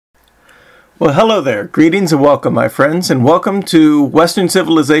Well, hello there. Greetings and welcome, my friends, and welcome to Western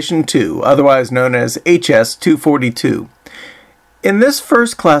Civilization 2, otherwise known as HS242. In this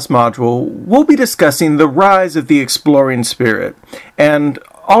first class module, we'll be discussing the rise of the exploring spirit and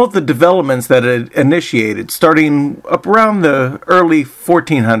all of the developments that it initiated, starting up around the early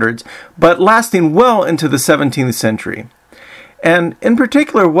 1400s, but lasting well into the 17th century. And in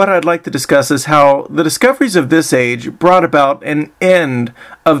particular, what I'd like to discuss is how the discoveries of this age brought about an end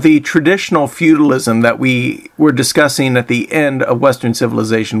of the traditional feudalism that we were discussing at the end of Western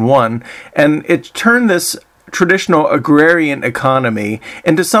Civilization 1, and it turned this traditional agrarian economy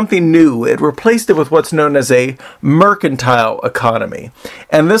into something new. It replaced it with what's known as a mercantile economy,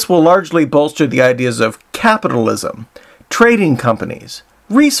 and this will largely bolster the ideas of capitalism, trading companies,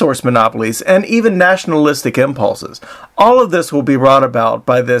 resource monopolies, and even nationalistic impulses. All of this will be brought about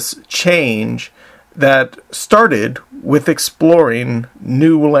by this change that started with exploring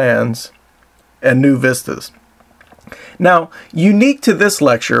new lands and new vistas. Now, unique to this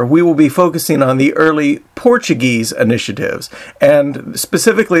lecture, we will be focusing on the early Portuguese initiatives, and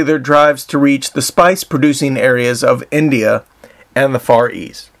specifically their drives to reach the spice-producing areas of India and the Far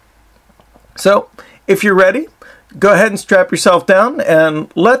East. So, if you're ready, go ahead and strap yourself down,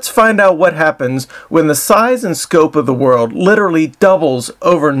 and let's find out what happens when the size and scope of the world literally doubles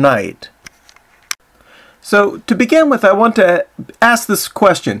overnight. So, to begin with, I want to ask this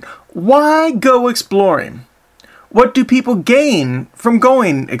question. Why go exploring? What do people gain from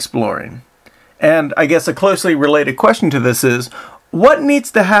going exploring? And I guess a closely related question to this is, what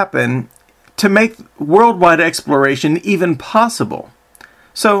needs to happen to make worldwide exploration even possible?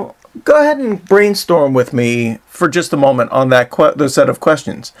 So, go ahead and brainstorm with me for just a moment on those set of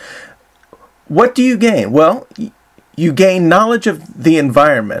questions. What do you gain? Well, you gain knowledge of the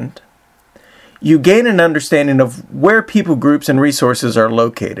environment. You gain an understanding of where people groups and resources are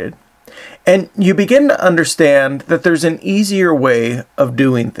located. And you begin to understand that there's an easier way of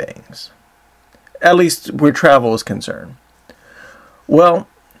doing things, at least where travel is concerned. Well,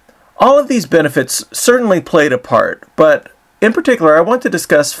 all of these benefits certainly played a part, but in particular, I want to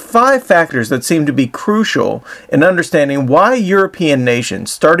discuss 5 factors that seem to be crucial in understanding why European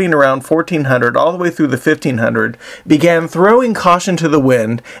nations, starting around 1400 all the way through the 1500, began throwing caution to the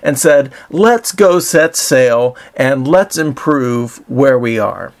wind and said, let's go set sail and let's improve where we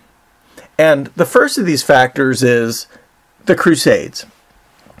are. And the first of these factors is the Crusades.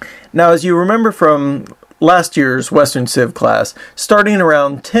 Now, as you remember from last year's Western Civ class, starting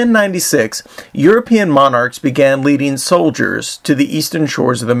around 1096, European monarchs began leading soldiers to the eastern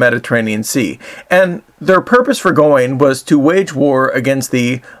shores of the Mediterranean Sea, and their purpose for going was to wage war against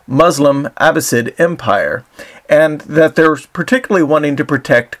the Muslim Abbasid Empire, and that they're particularly wanting to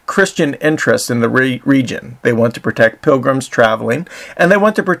protect Christian interests in the region. They want to protect pilgrims traveling, and they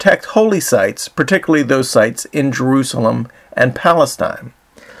want to protect holy sites, particularly those sites in Jerusalem and Palestine.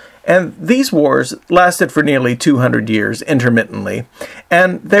 And these wars lasted for nearly 200 years, intermittently,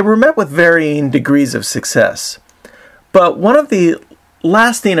 and they were met with varying degrees of success. But one of the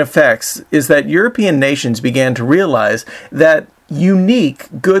lasting effects is that European nations began to realize that unique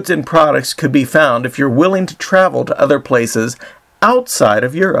goods and products could be found if you're willing to travel to other places outside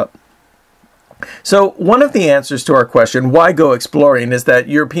of Europe. So one of the answers to our question, why go exploring, is that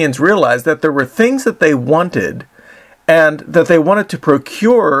Europeans realized that there were things that they wanted and that they wanted to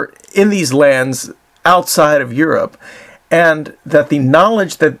procure in these lands outside of Europe, and that the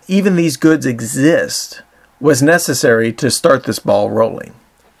knowledge that even these goods exist was necessary to start this ball rolling.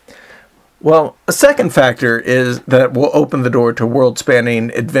 Well, a second factor is that will open the door to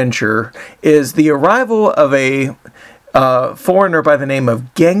world-spanning adventure is the arrival of a foreigner by the name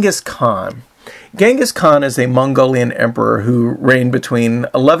of Genghis Khan. Genghis Khan is a Mongolian emperor who reigned between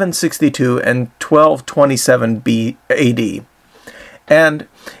 1162 and 1227 AD. And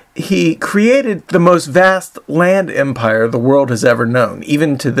he created the most vast land empire the world has ever known.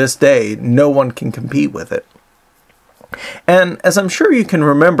 Even to this day, no one can compete with it. And as I'm sure you can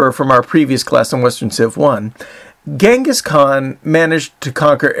remember from our previous class on Western Civ 1, Genghis Khan managed to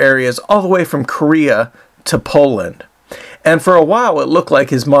conquer areas all the way from Korea to Poland. And for a while, it looked like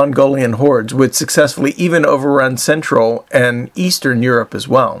his Mongolian hordes would successfully even overrun Central and Eastern Europe as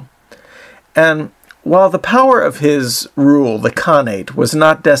well. And while the power of his rule, the Khanate, was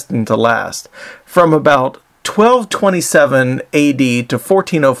not destined to last, from about 1227 AD to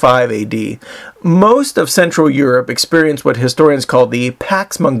 1405 AD, most of Central Europe experienced what historians call the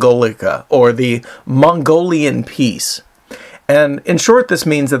Pax Mongolica, or the Mongolian Peace. And in short, this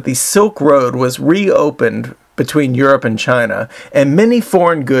means that the Silk Road was reopened between Europe and China, and many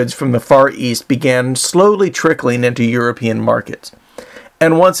foreign goods from the Far East began slowly trickling into European markets.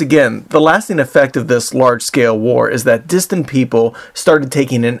 And once again, the lasting effect of this large-scale war is that distant people started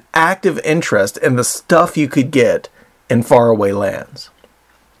taking an active interest in the stuff you could get in faraway lands.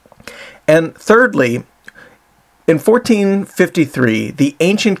 And thirdly, in 1453, the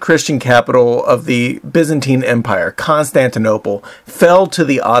ancient Christian capital of the Byzantine Empire, Constantinople, fell to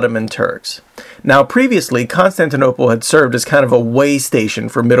the Ottoman Turks. Now, previously, Constantinople had served as kind of a way station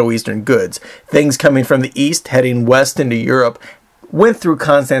for Middle Eastern goods. Things coming from the east, heading west into Europe, went through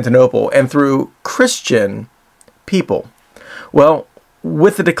Constantinople and through Christian people. Well,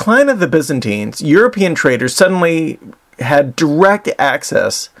 with the decline of the Byzantines, European traders suddenly had direct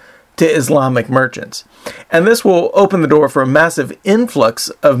access to Islamic merchants. And this will open the door for a massive influx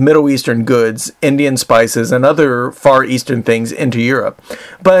of Middle Eastern goods, Indian spices, and other Far Eastern things into Europe.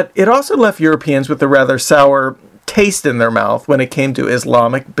 But it also left Europeans with a rather sour taste in their mouth when it came to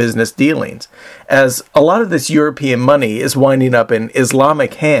Islamic business dealings, as a lot of this European money is winding up in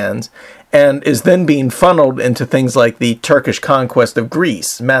Islamic hands and is then being funneled into things like the Turkish conquest of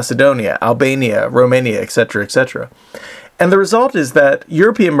Greece, Macedonia, Albania, Romania, etc., etc. And the result is that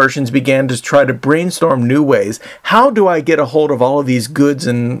European merchants began to try to brainstorm new ways. How do I get a hold of all of these goods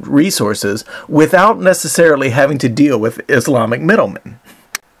and resources without necessarily having to deal with Islamic middlemen?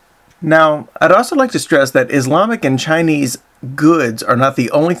 Now, I'd also like to stress that Islamic and Chinese goods are not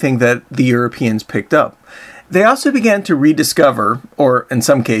the only thing that the Europeans picked up. They also began to rediscover, or in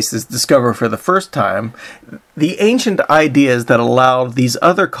some cases discover for the first time, the ancient ideas that allowed these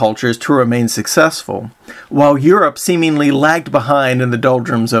other cultures to remain successful, while Europe seemingly lagged behind in the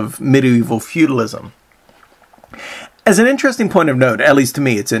doldrums of medieval feudalism. As an interesting point of note, at least to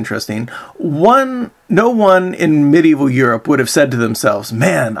me it's interesting, no one in medieval Europe would have said to themselves,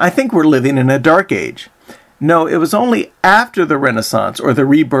 "Man, I think we're living in a dark age." No, it was only after the Renaissance, or the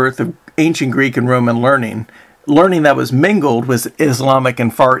rebirth of ancient Greek and Roman learning that was mingled with Islamic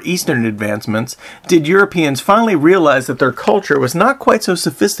and Far Eastern advancements, did Europeans finally realize that their culture was not quite so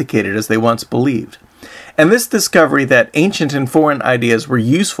sophisticated as they once believed. And this discovery that ancient and foreign ideas were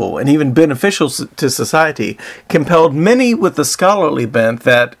useful and even beneficial to society compelled many with the scholarly bent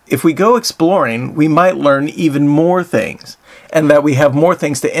that if we go exploring, we might learn even more things, and that we have more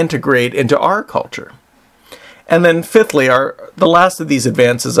things to integrate into our culture. And then fifthly, the last of these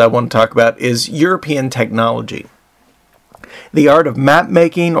advances I want to talk about is European technology. The art of map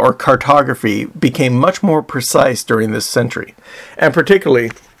making or cartography became much more precise during this century, and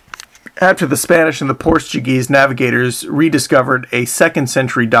particularly after the Spanish and the Portuguese navigators rediscovered a 2nd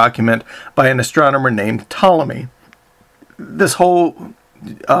century document by an astronomer named Ptolemy. This whole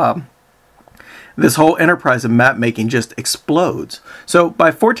enterprise of map making just explodes. So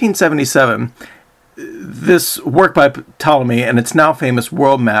by 1477, this work by Ptolemy and its now famous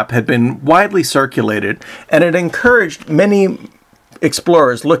world map had been widely circulated, and it encouraged many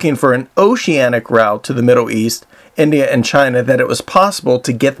explorers looking for an oceanic route to the Middle East, India, and China that it was possible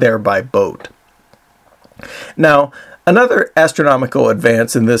to get there by boat. Now, another astronomical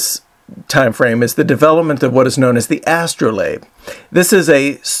advance in this time frame is the development of what is known as the astrolabe. This is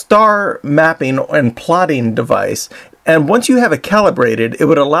a star mapping and plotting device, and once you have it calibrated, it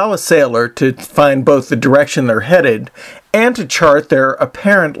would allow a sailor to find both the direction they're headed and to chart their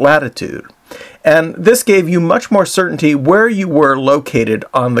apparent latitude. And this gave you much more certainty where you were located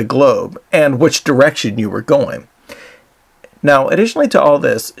on the globe and which direction you were going. Now, additionally to all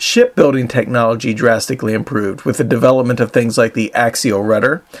this, shipbuilding technology drastically improved with the development of things like the axial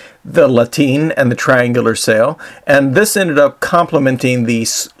rudder, the lateen, and the triangular sail, and this ended up complementing the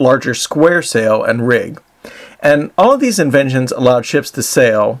larger square sail and rig. And all of these inventions allowed ships to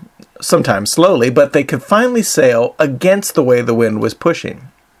sail, sometimes slowly, but they could finally sail against the way the wind was pushing.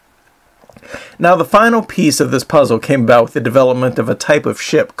 Now, the final piece of this puzzle came about with the development of a type of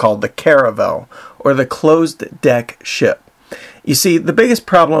ship called the caravel, or the closed-deck ship. You see, the biggest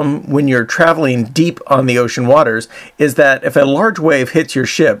problem when you're traveling deep on the ocean waters is that if a large wave hits your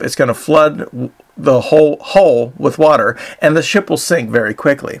ship, it's going to flood the whole hull with water, and the ship will sink very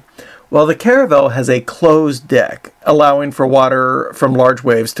quickly. Well, the caravel has a closed deck, allowing for water from large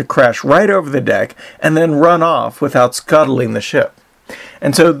waves to crash right over the deck and then run off without scuttling the ship.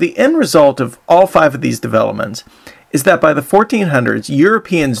 And so the end result of all 5 of these developments is that by the 1400s,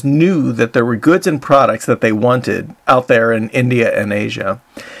 Europeans knew that there were goods and products that they wanted out there in India and Asia.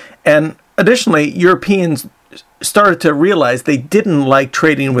 And additionally, Europeans started to realize they didn't like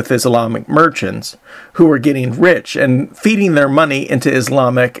trading with Islamic merchants who were getting rich and feeding their money into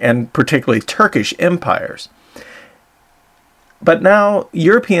Islamic and particularly Turkish empires. But now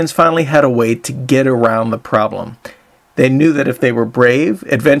Europeans finally had a way to get around the problem. They knew that if they were brave,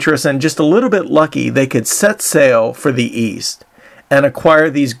 adventurous, and just a little bit lucky, they could set sail for the east. and acquire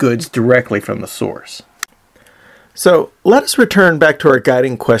these goods directly from the source. So let us return back to our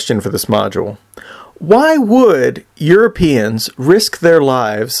guiding question for this module. Why would Europeans risk their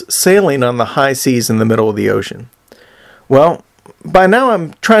lives sailing on the high seas in the middle of the ocean? Well, by now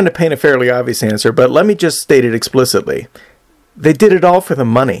I'm trying to paint a fairly obvious answer, but let me just state it explicitly. They did it all for the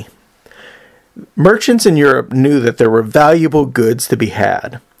money. Merchants in Europe knew that there were valuable goods to be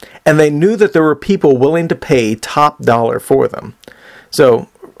had, and they knew that there were people willing to pay top dollar for them. So,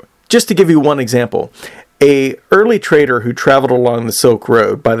 just to give you one example, an early trader who traveled along the Silk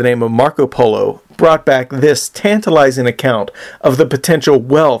Road by the name of Marco Polo brought back this tantalizing account of the potential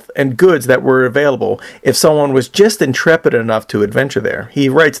wealth and goods that were available if someone was just intrepid enough to adventure there. He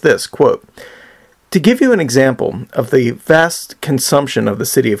writes this, quote, "To give you an example of the vast consumption of the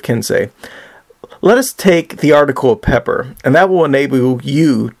city of Kinsay, let us take the article of pepper, and that will enable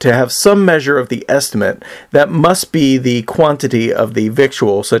you to have some measure of the estimate that must be the quantity of the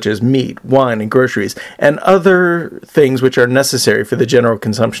victual, such as meat, wine, and groceries, and other things which are necessary for the general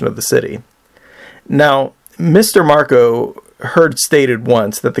consumption of the city." Now, Mr. Marco heard stated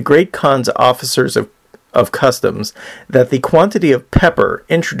once that the Great Khan's officers of customs that the quantity of pepper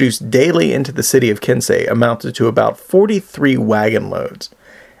introduced daily into the city of Kinsay amounted to about 43 wagon loads,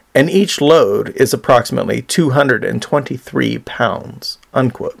 and each load is approximately 223 pounds,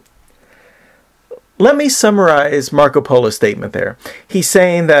 unquote. Let me summarize Marco Polo's statement there. He's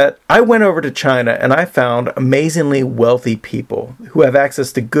saying that I went over to China and I found amazingly wealthy people who have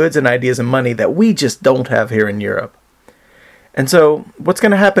access to goods and ideas and money that we just don't have here in Europe. And so what's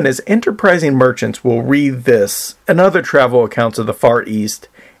going to happen is enterprising merchants will read this and other travel accounts of the Far East,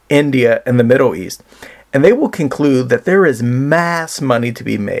 India, and the Middle East, and they will conclude that there is mass money to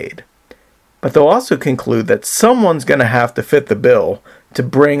be made. But they'll also conclude that someone's going to have to fit the bill to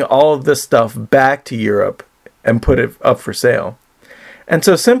bring all of this stuff back to Europe and put it up for sale. And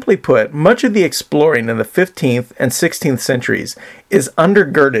so simply put, much of the exploring in the 15th and 16th centuries is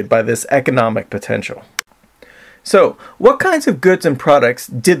undergirded by this economic potential. So, what kinds of goods and products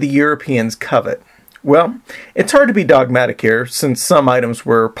did the Europeans covet? Well, it's hard to be dogmatic here, since some items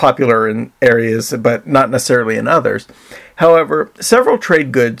were popular in areas, but not necessarily in others. However, several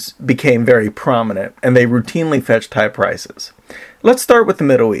trade goods became very prominent, and they routinely fetched high prices. Let's start with the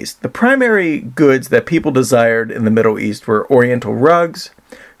Middle East. The primary goods that people desired in the Middle East were oriental rugs,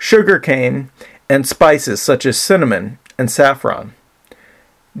 sugarcane, and spices such as cinnamon and saffron.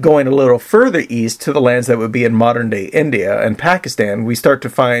 Going a little further east to the lands that would be in modern-day India and Pakistan, we start to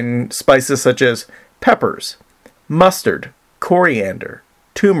find spices such as peppers, mustard, coriander,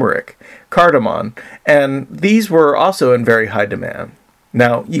 turmeric, cardamom, and these were also in very high demand.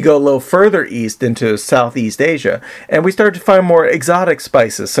 Now, you go a little further east into Southeast Asia, and we start to find more exotic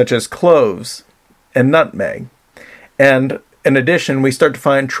spices such as cloves and nutmeg. And in addition, we start to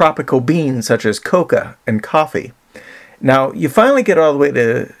find tropical beans such as coca and coffee. Now, you finally get all the way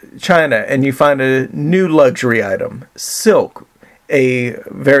to China, and you find a new luxury item, silk. A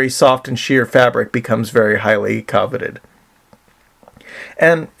very soft and sheer fabric becomes very highly coveted.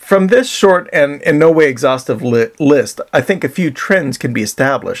 And from this short and in no way exhaustive list, I think a few trends can be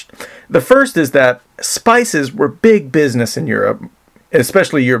established. The first is that spices were big business in Europe,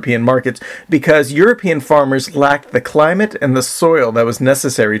 especially European markets, because European farmers lacked the climate and the soil that was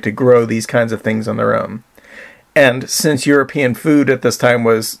necessary to grow these kinds of things on their own. And since European food at this time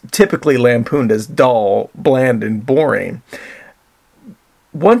was typically lampooned as dull, bland, and boring,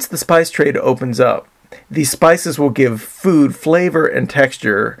 once the spice trade opens up, these spices will give food flavor and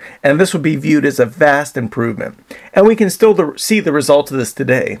texture, and this will be viewed as a vast improvement. And we can still see the results of this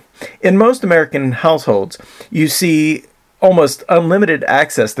today. In most American households, you see almost unlimited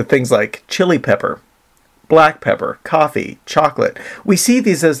access to things like chili pepper, black pepper, coffee, chocolate. We see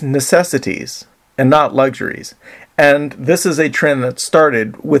these as necessities and not luxuries. And this is a trend that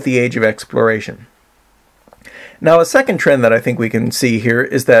started with the age of exploration. Now, a second trend that I think we can see here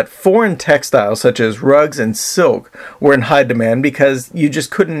is that foreign textiles such as rugs and silk were in high demand because you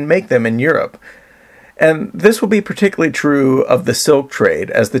just couldn't make them in Europe. And this will be particularly true of the silk trade,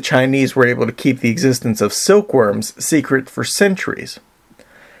 as the Chinese were able to keep the existence of silkworms secret for centuries.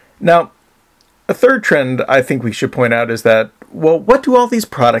 Now, a third trend I think we should point out is that, well, what do all these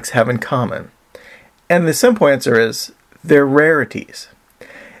products have in common? And the simple answer is, they're rarities.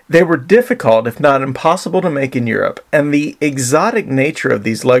 They were difficult, if not impossible, to make in Europe, and the exotic nature of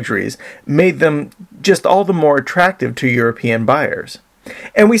these luxuries made them just all the more attractive to European buyers.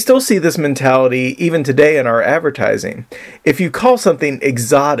 And we still see this mentality even today in our advertising. If you call something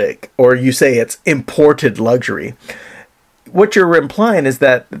exotic, or you say it's imported luxury, what you're implying is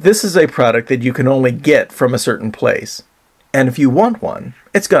that this is a product that you can only get from a certain place. And if you want one,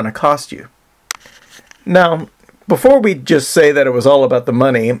 it's going to cost you. Now, before we just say that it was all about the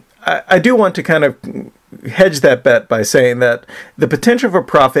money, I do want to kind of hedge that bet by saying that the potential for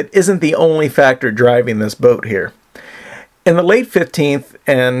profit isn't the only factor driving this boat here. In the late 15th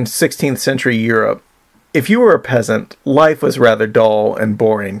and 16th century Europe, if you were a peasant, life was rather dull and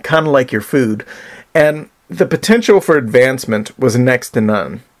boring, kind of like your food, and the potential for advancement was next to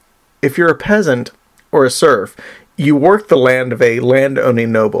none. If you're a peasant or a serf, you worked the land of a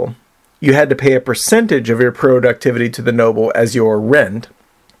land-owning noble. You had to pay a percentage of your productivity to the noble as your rent.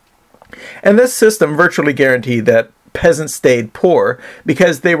 And this system virtually guaranteed that peasants stayed poor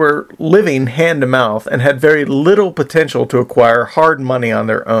because they were living hand-to-mouth and had very little potential to acquire hard money on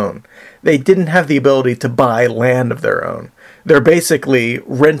their own. They didn't have the ability to buy land of their own. They're basically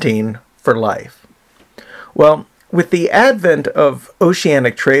renting for life. Well, with the advent of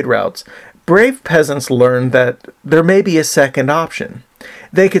oceanic trade routes, brave peasants learned that there may be a second option.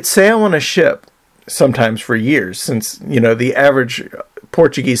 They could sail on a ship, sometimes for years, since, the average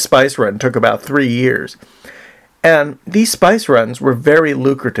Portuguese spice run took about 3 years. And these spice runs were very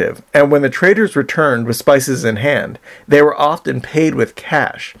lucrative, and when the traders returned with spices in hand, they were often paid with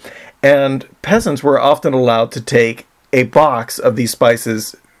cash, and peasants were often allowed to take a box of these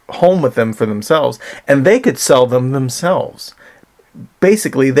spices home with them for themselves, and they could sell them themselves.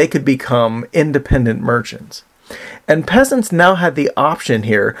 Basically, they could become independent merchants. And peasants now had the option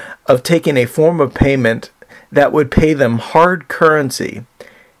here of taking a form of payment that would pay them hard currency.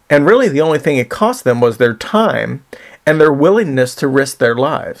 And really the only thing it cost them was their time and their willingness to risk their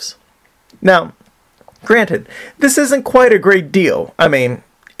lives. Now, granted, this isn't quite a great deal. I mean,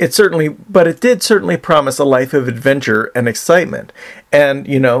 it did certainly promise a life of adventure and excitement. And,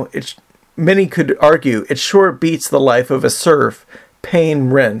 many could argue it sure beats the life of a serf paying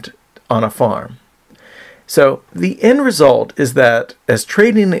rent on a farm. So the end result is that as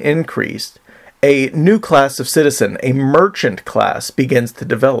trading increased, a new class of citizen, a merchant class, begins to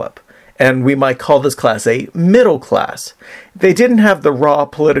develop. And we might call this class a middle class. They didn't have the raw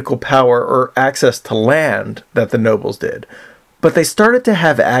political power or access to land that the nobles did, but they started to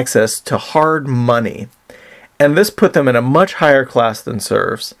have access to hard money. And this put them in a much higher class than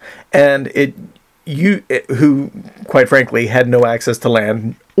serfs, and who, quite frankly, had no access to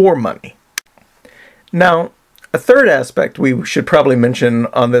land or money. Now, a third aspect we should probably mention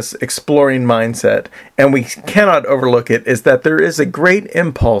on this exploring mindset, and we cannot overlook it, is that there is a great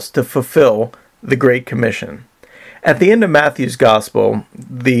impulse to fulfill the Great Commission. At the end of Matthew's Gospel,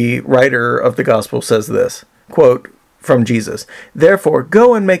 the writer of the Gospel says this, quote, from Jesus, "Therefore,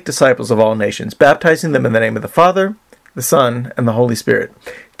 go and make disciples of all nations, baptizing them in the name of the Father, the Son, and the Holy Spirit,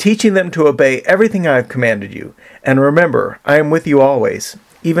 teaching them to obey everything I have commanded you. And remember, I am with you always,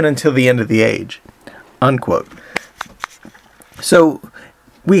 even until the end of the age." Unquote. So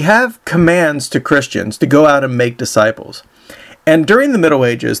we have commands to Christians to go out and make disciples. And during the Middle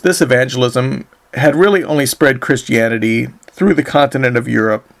Ages, this evangelism had really only spread Christianity through the continent of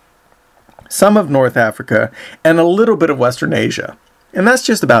Europe, some of North Africa, and a little bit of Western Asia. And that's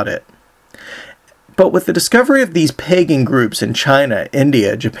just about it. But with the discovery of these pagan groups in China,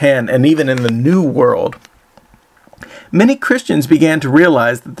 India, Japan, and even in the New World, many Christians began to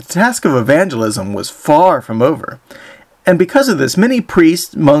realize that the task of evangelism was far from over. And because of this, many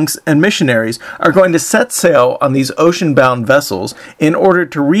priests, monks, and missionaries are going to set sail on these ocean-bound vessels in order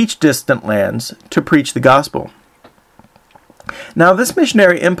to reach distant lands to preach the gospel. Now, this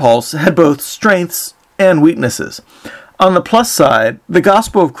missionary impulse had both strengths and weaknesses. On the plus side, the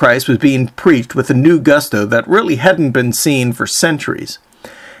gospel of Christ was being preached with a new gusto that really hadn't been seen for centuries.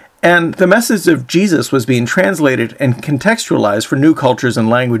 And the message of Jesus was being translated and contextualized for new cultures and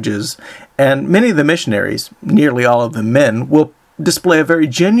languages, and many of the missionaries, nearly all of them men, will display a very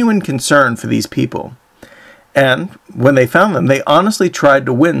genuine concern for these people. And when they found them, they honestly tried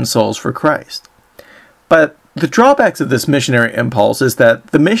to win souls for Christ. But the drawbacks of this missionary impulse is that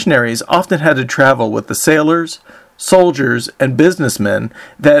the missionaries often had to travel with the sailors, soldiers, and businessmen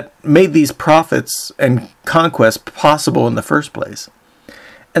that made these profits and conquests possible in the first place.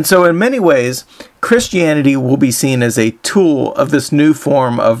 And so in many ways, Christianity will be seen as a tool of this new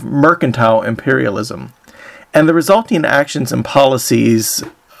form of mercantile imperialism. And the resulting actions and policies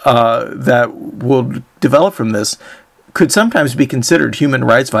that will develop from this could sometimes be considered human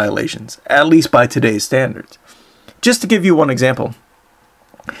rights violations, at least by today's standards. Just to give you one example.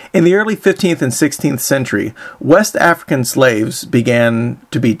 In the early 15th and 16th century, West African slaves began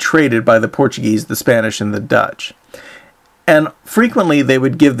to be traded by the Portuguese, the Spanish, and the Dutch. And frequently they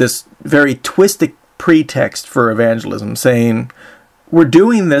would give this very twisted pretext for evangelism, saying, we're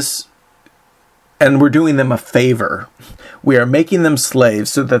doing this and we're doing them a favor. We are making them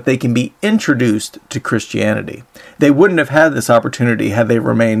slaves so that they can be introduced to Christianity. They wouldn't have had this opportunity had they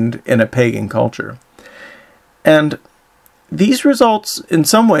remained in a pagan culture. And these results, in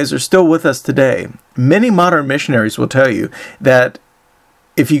some ways, are still with us today. Many modern missionaries will tell you that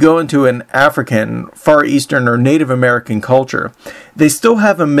if you go into an African, Far Eastern, or Native American culture, they still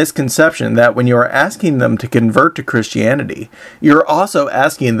have a misconception that when you are asking them to convert to Christianity, you're also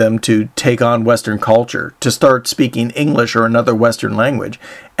asking them to take on Western culture, to start speaking English or another Western language,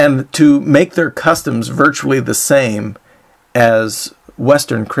 and to make their customs virtually the same as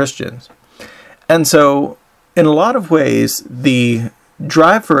Western Christians. And so, in a lot of ways, the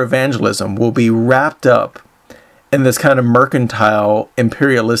drive for evangelism will be wrapped up in this kind of mercantile,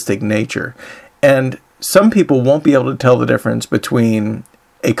 imperialistic nature. And some people won't be able to tell the difference between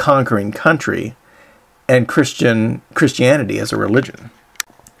a conquering country and Christianity as a religion.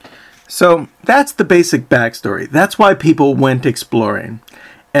 So that's the basic backstory. That's why people went exploring.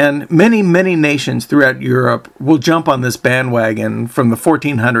 And many, many nations throughout Europe will jump on this bandwagon from the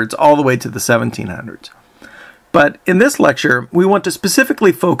 1400s all the way to the 1700s. But in this lecture, we want to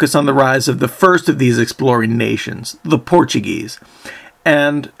specifically focus on the rise of the first of these exploring nations, the Portuguese,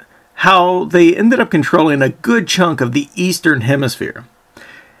 and how they ended up controlling a good chunk of the Eastern Hemisphere.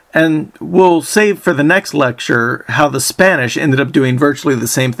 And we'll save for the next lecture how the Spanish ended up doing virtually the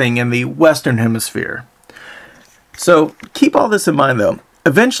same thing in the Western Hemisphere. So keep all this in mind, though.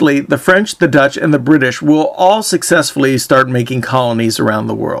 Eventually, the French, the Dutch, and the British will all successfully start making colonies around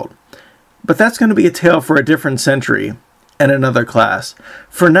the world. But that's going to be a tale for a different century and another class.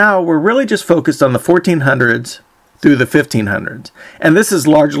 For now, we're really just focused on the 1400s through the 1500s. And this is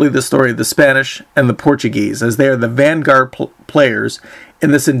largely the story of the Spanish and the Portuguese, as they are the vanguard players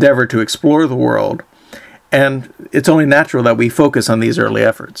in this endeavor to explore the world. And it's only natural that we focus on these early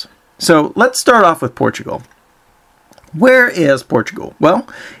efforts. So let's start off with Portugal. Where is Portugal? Well,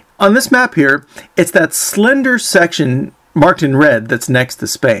 on this map here, it's that slender section marked in red that's next to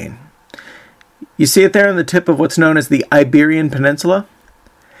Spain. You see it there on the tip of what's known as the Iberian Peninsula?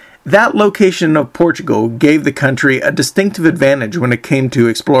 That location of Portugal gave the country a distinctive advantage when it came to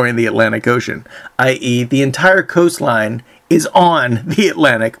exploring the Atlantic Ocean, i.e. the entire coastline is on the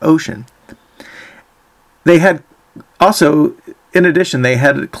Atlantic Ocean. They had also, in addition, they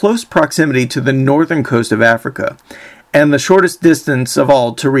had close proximity to the northern coast of Africa, and the shortest distance of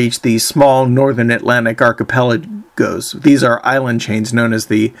all to reach the small northern Atlantic archipelagos. These are island chains known as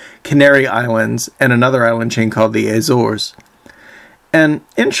the Canary Islands and another island chain called the Azores. And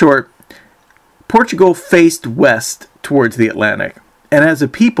in short, Portugal faced west towards the Atlantic, and as a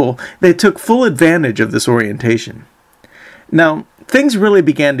people, they took full advantage of this orientation. Now, things really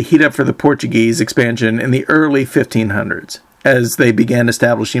began to heat up for the Portuguese expansion in the early 1500s. As they began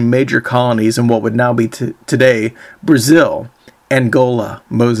establishing major colonies in what would now be today Brazil, Angola,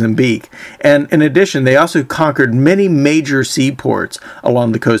 Mozambique. And in addition, they also conquered many major seaports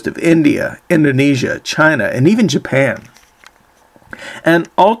along the coast of India, Indonesia, China, and even Japan. And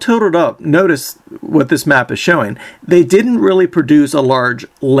all totaled up, notice what this map is showing, they didn't really produce a large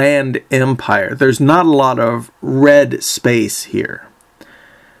land empire. There's not a lot of red space here.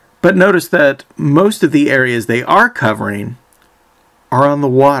 But notice that most of the areas they are covering are on the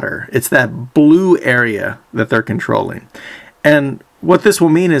water. It's that blue area that they're controlling. And what this will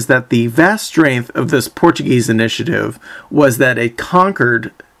mean is that the vast strength of this Portuguese initiative was that it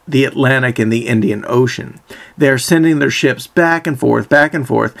conquered the Atlantic and the Indian Ocean. They're sending their ships back and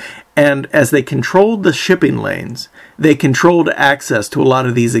forth, and as they controlled the shipping lanes, they controlled access to a lot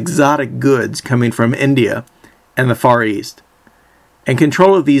of these exotic goods coming from India and the Far East. And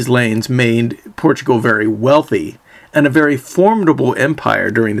control of these lanes made Portugal very wealthy and a very formidable empire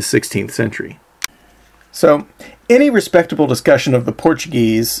during the 16th century. So, any respectable discussion of the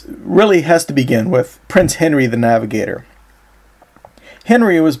Portuguese really has to begin with Prince Henry the Navigator.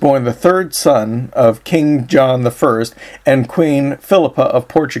 Henry was born the third son of King John I and Queen Philippa of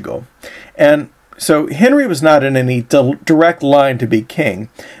Portugal. And so Henry was not in any direct line to be king,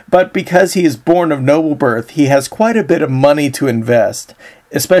 but because he is born of noble birth, he has quite a bit of money to invest,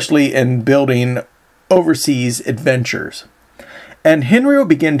 especially in building overseas adventures. And Henry will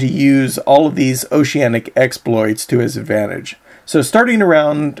begin to use all of these oceanic exploits to his advantage. So starting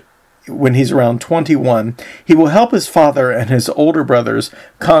around when he's around 21, he will help his father and his older brothers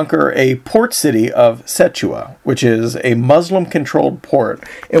conquer a port city of Ceuta, which is a Muslim-controlled port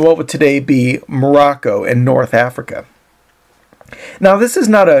in what would today be Morocco in North Africa. Now, this is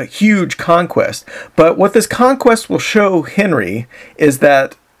not a huge conquest, but what this conquest will show Henry is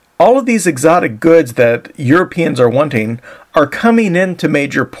that all of these exotic goods that Europeans are wanting are coming into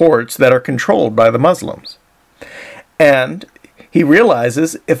major ports that are controlled by the Muslims. And he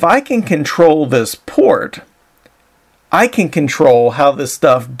realizes, if I can control this port, I can control how this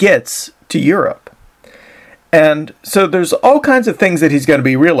stuff gets to Europe. And so there's all kinds of things that he's going to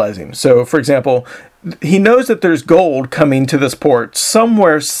be realizing. So, for example, he knows that there's gold coming to this port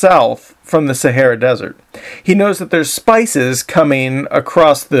somewhere south from the Sahara Desert. He knows that there's spices coming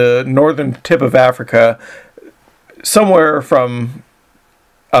across the northern tip of Africa, somewhere from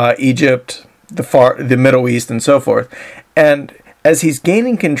Egypt, the Middle East, and so forth. And as he's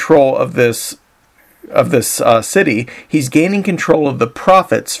gaining control of this city, he's gaining control of the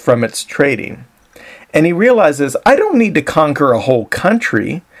profits from its trading. And he realizes, I don't need to conquer a whole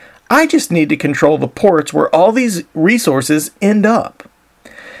country. I just need to control the ports where all these resources end up.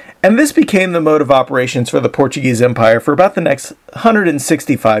 And this became the mode of operations for the Portuguese Empire for about the next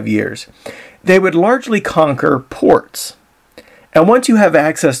 165 years. They would largely conquer ports. And once you have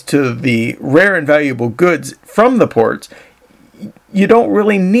access to the rare and valuable goods from the ports, you don't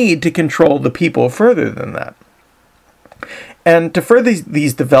really need to control the people further than that. And to further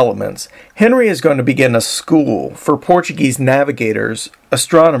these developments, Henry is going to begin a school for Portuguese navigators,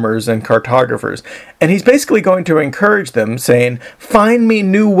 astronomers, and cartographers. And he's basically going to encourage them, saying, find me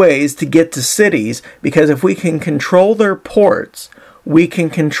new ways to get to cities, because if we can control their ports, we can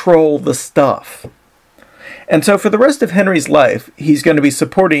control the stuff. And so for the rest of Henry's life, he's going to be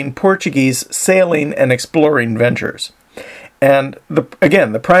supporting Portuguese sailing and exploring ventures. And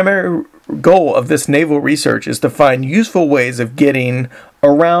again, the primary goal of this naval research is to find useful ways of getting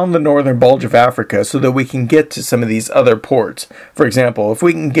around the northern bulge of Africa so that we can get to some of these other ports. For example, if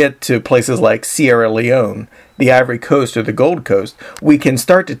we can get to places like Sierra Leone, the Ivory Coast, or the Gold Coast, we can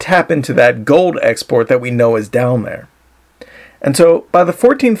start to tap into that gold export that we know is down there. And so by the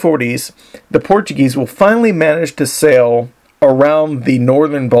 1440s, the Portuguese will finally manage to sail around the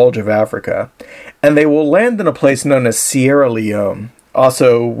northern bulge of Africa, and they will land in a place known as Sierra Leone.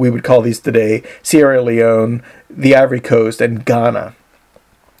 Also, we would call these today Sierra Leone, the Ivory Coast, and Ghana.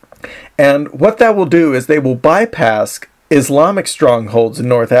 And what that will do is they will bypass Islamic strongholds in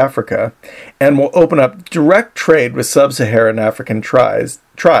North Africa and will open up direct trade with sub-Saharan African tribes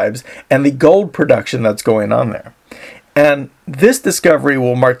and the gold production that's going on there. And this discovery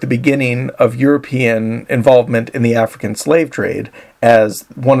will mark the beginning of European involvement in the African slave trade, as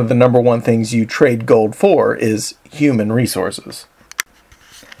one of the number one things you trade gold for is human resources.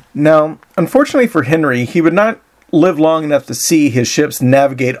 Now, unfortunately for Henry, he would not live long enough to see his ships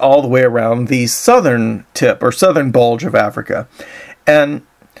navigate all the way around the southern tip or southern bulge of Africa. And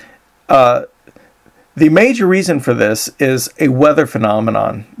the major reason for this is a weather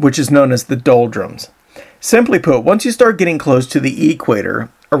phenomenon, which is known as the doldrums. Simply put, once you start getting close to the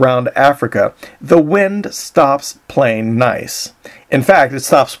equator around Africa, the wind stops playing nice. In fact, it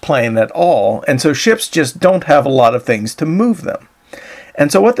stops playing at all, and so ships just don't have a lot of things to move them.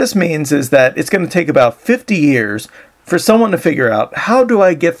 And so what this means is that it's going to take about 50 years for someone to figure out, how do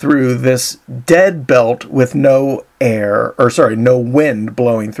I get through this dead belt with no wind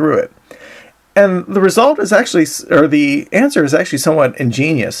blowing through it? And the result is actually, or the answer is actually somewhat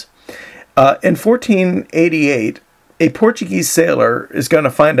ingenious. In 1488, a Portuguese sailor is going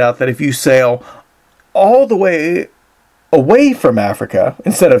to find out that if you sail all the way away from Africa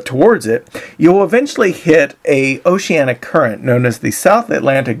instead of towards it, you will eventually hit an oceanic current known as the South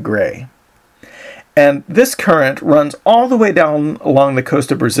Atlantic Gray. And this current runs all the way down along the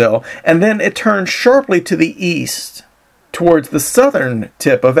coast of Brazil, and then it turns sharply to the east towards the southern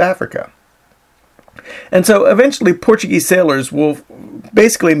tip of Africa. And so eventually Portuguese sailors will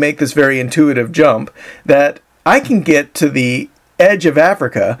basically make this very intuitive jump that I can get to the edge of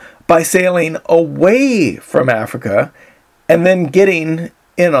Africa by sailing away from Africa and then getting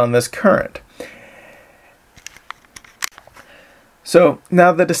in on this current. So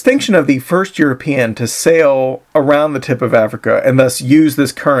now the distinction of the first European to sail around the tip of Africa and thus use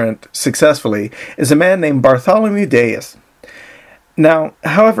this current successfully is a man named Bartholomew Dias. Now,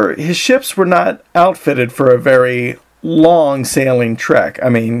 however, his ships were not outfitted for a very long sailing trek. I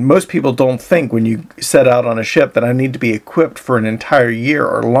mean, most people don't think when you set out on a ship that I need to be equipped for an entire year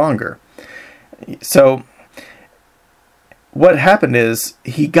or longer. So what happened is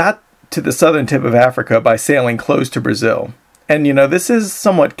he got to the southern tip of Africa by sailing close to Brazil. And, you know, this is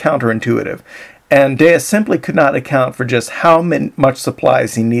somewhat counterintuitive. And Dias simply could not account for just how much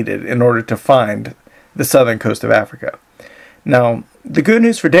supplies he needed in order to find the southern coast of Africa. Now, the good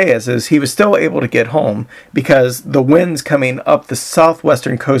news for Dias is he was still able to get home because the winds coming up the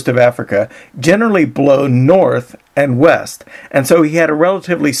southwestern coast of Africa generally blow north and west, and so he had a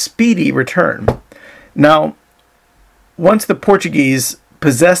relatively speedy return. Now, once the Portuguese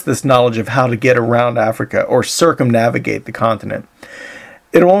possessed this knowledge of how to get around Africa or circumnavigate the continent,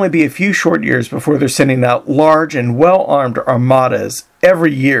 it'll only be a few short years before they're sending out large and well-armed armadas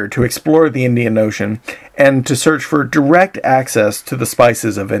every year to explore the Indian Ocean and to search for direct access to the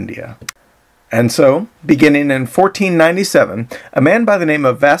spices of India. And so, beginning in 1497, a man by the name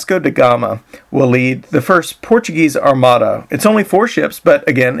of Vasco da Gama will lead the first Portuguese armada. It's only 4 ships, but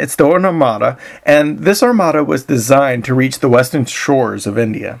again, it's still an armada, and this armada was designed to reach the western shores of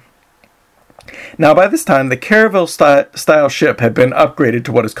India. Now, by this time, the caravel-style ship had been upgraded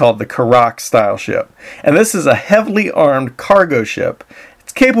to what is called the carack-style ship, and this is a heavily armed cargo ship.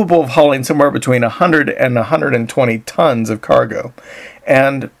 It's capable of hauling somewhere between 100 and 120 tons of cargo,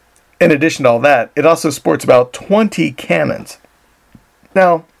 and in addition to all that, it also sports about 20 cannons.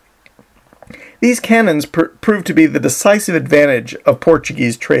 Now, these cannons proved to be the decisive advantage of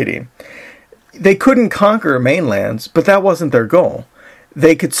Portuguese trading. They couldn't conquer mainlands, but that wasn't their goal.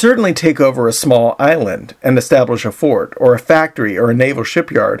 They could certainly take over a small island and establish a fort, or a factory, or a naval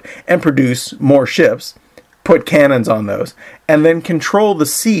shipyard, and produce more ships, put cannons on those, and then control the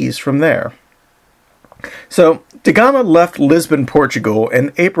seas from there. So, da Gama left Lisbon, Portugal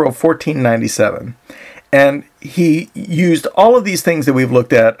in April 1497, and he used all of these things that we've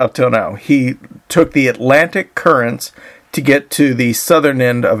looked at up till now. He took the Atlantic currents to get to the southern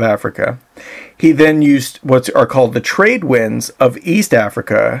end of Africa. He then used what are called the trade winds of East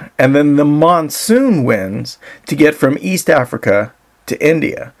Africa, and then the monsoon winds to get from East Africa to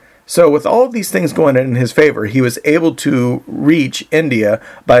India. So with all of these things going in his favor, he was able to reach India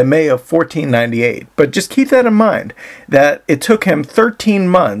by May of 1498. But just keep that in mind, that it took him 13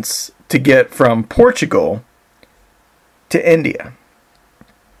 months to get from Portugal to India.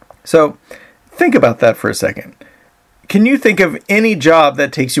 So think about that for a second. Can you think of any job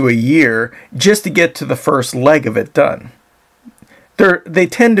that takes you a year just to get to the first leg of it done? They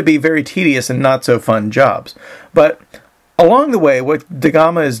tend to be very tedious and not so fun jobs. But along the way, what da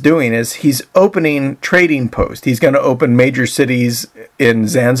Gama is doing is he's opening trading posts. He's going to open major cities in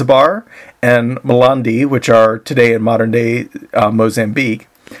Zanzibar and Malindi, which are today in modern-day Mozambique.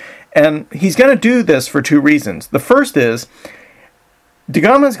 And he's going to do this for 2 reasons. The first is, da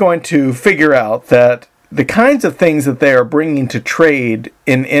Gama is going to figure out that the kinds of things that they are bringing to trade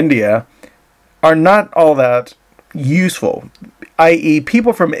in India are not all that useful. I.e.,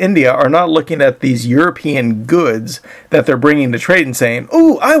 people from India are not looking at these European goods that they're bringing to trade and saying,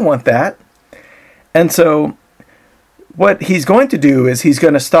 "Ooh, I want that." And so what he's going to do is he's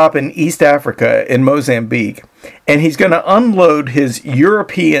going to stop in East Africa, in Mozambique, and he's going to unload his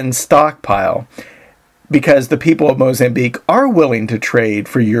European stockpile because the people of Mozambique are willing to trade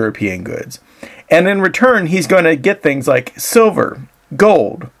for European goods. And in return, he's going to get things like silver,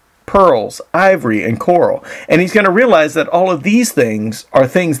 gold, pearls, ivory, and coral. And he's going to realize that all of these things are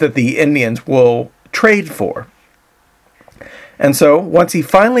things that the Indians will trade for. And so, once he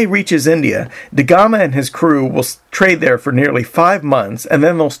finally reaches India, da Gama and his crew will trade there for nearly 5 months, and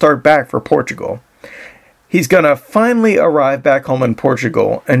then they'll start back for Portugal. He's going to finally arrive back home in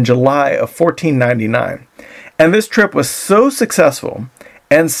Portugal in July of 1499. And this trip was so successful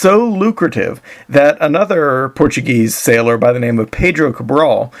and so lucrative that another Portuguese sailor by the name of Pedro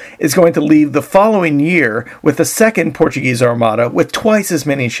Cabral is going to leave the following year with a second Portuguese armada with twice as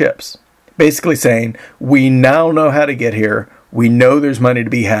many ships. Basically saying, we now know how to get here, we know there's money to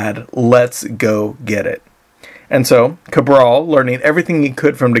be had, let's go get it. And so, Cabral, learning everything he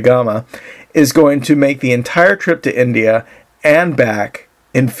could from da Gama, is going to make the entire trip to India and back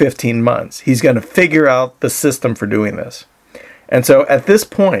in 15 months. He's going to figure out the system for doing this. And so at this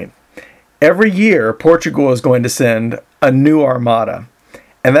point, every year, Portugal is going to send a new armada.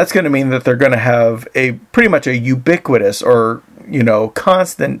 And that's going to mean that they're going to have pretty much a ubiquitous or,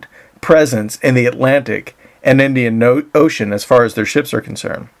 constant presence in the Atlantic and Indian Ocean as far as their ships are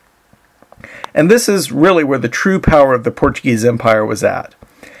concerned. And this is really where the true power of the Portuguese Empire was at.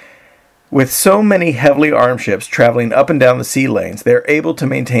 With so many heavily armed ships traveling up and down the sea lanes, they're able to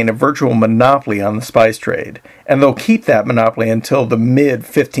maintain a virtual monopoly on the spice trade, and they'll keep that monopoly until the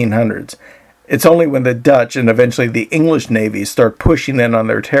mid-1500s. It's only when the Dutch and eventually the English navies start pushing in on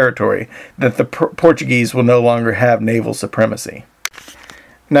their territory that the Portuguese will no longer have naval supremacy.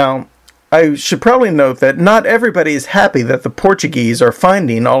 Now, I should probably note that not everybody is happy that the Portuguese are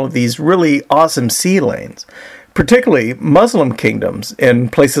finding all of these really awesome sea lanes. Particularly Muslim kingdoms in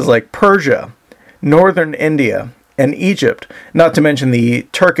places like Persia, northern India, and Egypt, not to mention the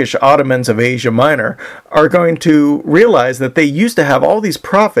Turkish Ottomans of Asia Minor, are going to realize that they used to have all these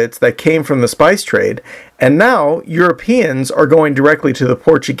profits that came from the spice trade, and now Europeans are going directly to the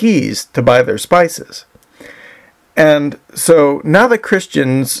Portuguese to buy their spices. And so now that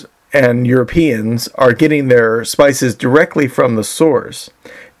Christians and Europeans are getting their spices directly from the source,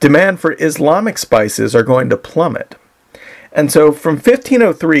 demand for Islamic spices are going to plummet. And so from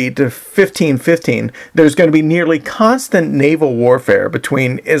 1503 to 1515, there's going to be nearly constant naval warfare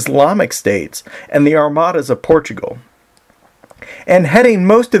between Islamic states and the armadas of Portugal. And heading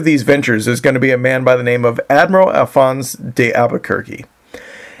most of these ventures is going to be a man by the name of Admiral Alphonse de Albuquerque.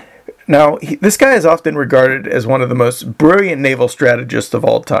 Now, this guy is often regarded as one of the most brilliant naval strategists of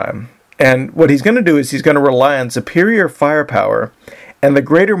all time. And what he's going to do is he's going to rely on superior firepower and the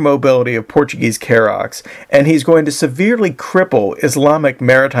greater mobility of Portuguese carracks, and he's going to severely cripple Islamic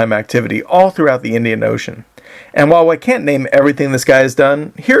maritime activity all throughout the Indian Ocean. And while I can't name everything this guy has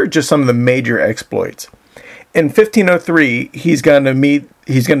done, here are just some of the major exploits. In 1503, he's going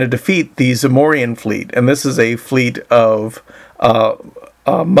to defeat the Zamorian fleet, and this is a fleet of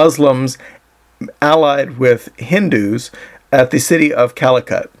Muslims allied with Hindus at the city of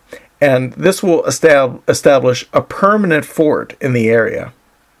Calicut. And this will establish a permanent fort in the area.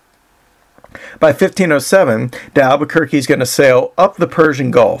 By 1507, de Albuquerque is going to sail up the Persian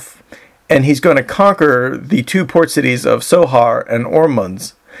Gulf, and he's going to conquer the two port cities of Sohar and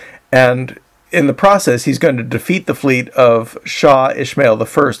Ormuz. And in the process, he's going to defeat the fleet of Shah Ismail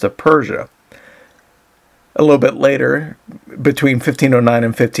I of Persia. A little bit later, between 1509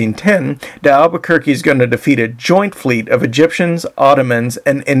 and 1510, de Albuquerque is going to defeat a joint fleet of Egyptians, Ottomans,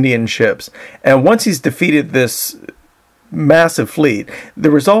 and Indian ships. And once he's defeated this massive fleet, the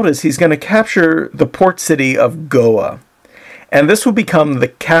result is he's going to capture the port city of Goa. And this will become the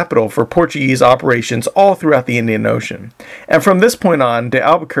capital for Portuguese operations all throughout the Indian Ocean. And from this point on, de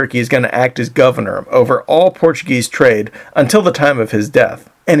Albuquerque is going to act as governor over all Portuguese trade until the time of his death.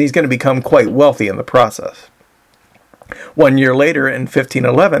 And he's going to become quite wealthy in the process. 1 year later, in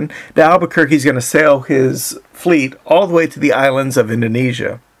 1511, de Albuquerque is going to sail his fleet all the way to the islands of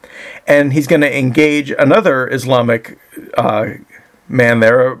Indonesia. And he's going to engage another Islamic man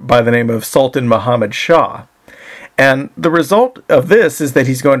there by the name of Sultan Muhammad Shah. And the result of this is that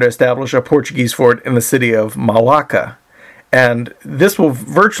he's going to establish a Portuguese fort in the city of Malacca. And this will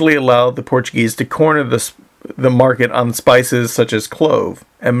virtually allow the Portuguese to corner the market on spices such as clove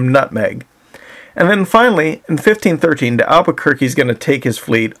and nutmeg. And then finally, in 1513, de Albuquerque is going to take his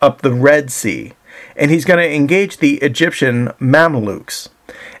fleet up the Red Sea, and he's going to engage the Egyptian Mamelukes.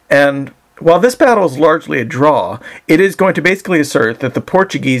 And while this battle is largely a draw, it is going to basically assert that the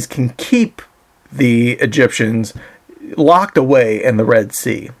Portuguese can keep the Egyptians locked away in the Red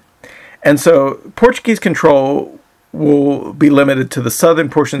Sea. And so Portuguese control will be limited to the southern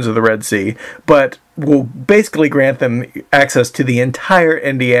portions of the Red Sea, but will basically grant them access to the entire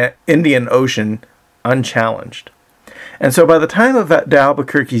Indian Ocean unchallenged. And so by the time of de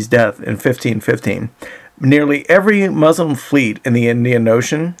Albuquerque's death in 1515, nearly every Muslim fleet in the Indian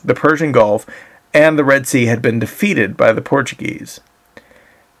Ocean, the Persian Gulf, and the Red Sea had been defeated by the Portuguese.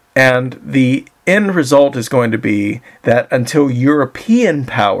 And the end result is going to be that until European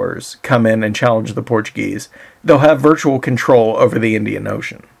powers come in and challenge the Portuguese, they'll have virtual control over the Indian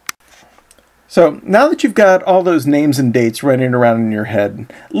Ocean. So now that you've got all those names and dates running around in your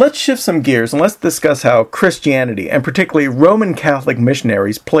head, let's shift some gears and let's discuss how Christianity, and particularly Roman Catholic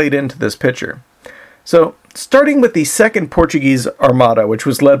missionaries, played into this picture. So, starting with the Second Portuguese Armada, which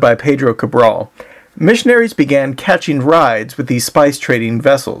was led by Pedro Cabral, missionaries began catching rides with these spice trading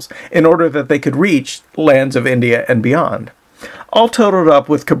vessels in order that they could reach lands of India and beyond. All totaled up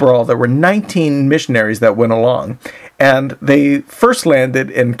with Cabral, there were 19 missionaries that went along, and they first landed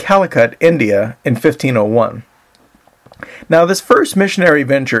in Calicut, India in 1501. Now, this first missionary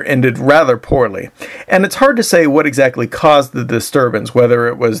venture ended rather poorly, and it's hard to say what exactly caused the disturbance, whether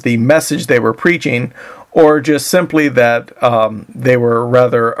it was the message they were preaching or just simply that they were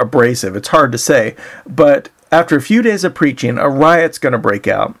rather abrasive. It's hard to say, but after a few days of preaching, a riot's going to break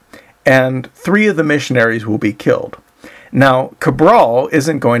out, and 3 of the missionaries will be killed. Now, Cabral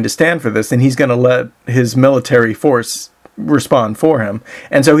isn't going to stand for this, and he's going to let his military force respond for him.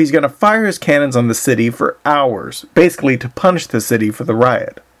 And so he's going to fire his cannons on the city for hours, basically to punish the city for the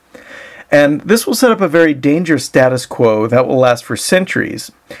riot. And this will set up a very dangerous status quo that will last for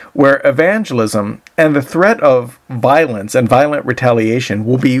centuries, where evangelism and the threat of violence and violent retaliation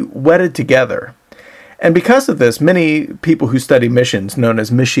will be wedded together. And because of this, many people who study missions, known as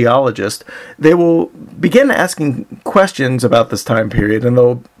missiologists, they will begin asking questions about this time period, and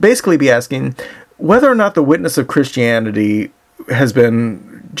they'll basically be asking whether or not the witness of Christianity has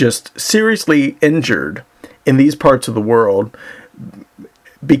been just seriously injured in these parts of the world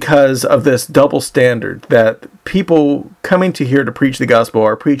because of this double standard that people coming to here to preach the gospel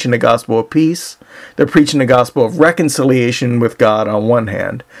are preaching the gospel of peace. They're preaching the gospel of reconciliation with God on one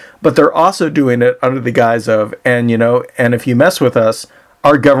hand, but they're also doing it under the guise of, and if you mess with us,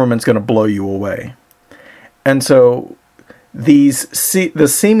 our government's going to blow you away. And so the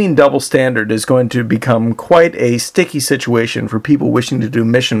seeming double standard is going to become quite a sticky situation for people wishing to do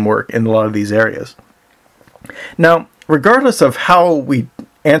mission work in a lot of these areas. Now, regardless of how we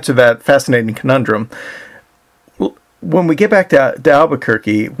answer that fascinating conundrum, when we get back to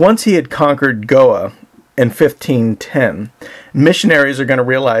Albuquerque, once he had conquered Goa in 1510, missionaries are going to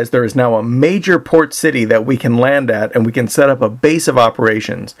realize there is now a major port city that we can land at, and we can set up a base of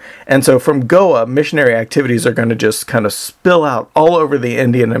operations. And so from Goa, missionary activities are going to just kind of spill out all over the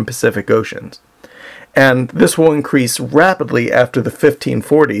Indian and Pacific Oceans. And this will increase rapidly after the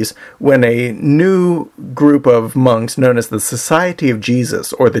 1540s, when a new group of monks known as the Society of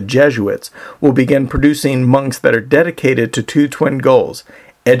Jesus, or the Jesuits, will begin producing monks that are dedicated to two twin goals: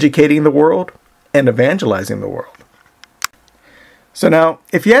 educating the world and evangelizing the world. So now,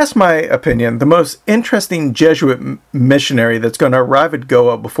 if you ask my opinion, the most interesting Jesuit missionary that's going to arrive at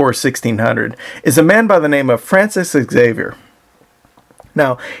Goa before 1600 is a man by the name of Francis Xavier.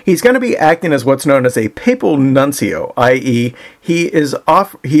 Now, he's going to be acting as what's known as a papal nuncio, i.e., he is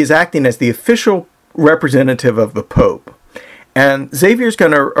acting as the official representative of the Pope. And Xavier's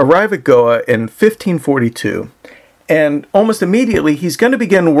going to arrive at Goa in 1542, and almost immediately he's going to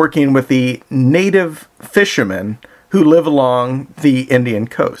begin working with the native fishermen who live along the Indian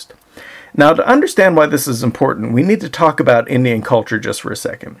coast. Now, to understand why this is important, we need to talk about Indian culture just for a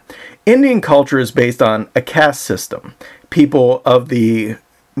second. Indian culture is based on a caste system. People of the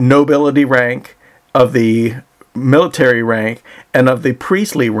nobility rank, of the military rank, and of the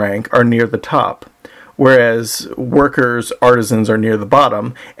priestly rank are near the top, whereas workers, artisans are near the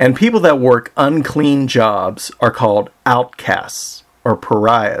bottom, and people that work unclean jobs are called outcasts or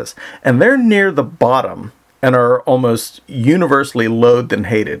pariahs, and they're near the bottom and are almost universally loathed and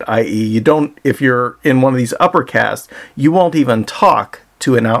hated, i.e., if you're in one of these upper castes, you won't even talk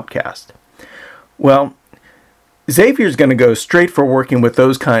to an outcast. Well, Xavier's going to go straight for working with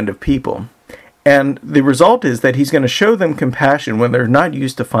those kind of people, and the result is that he's going to show them compassion when they're not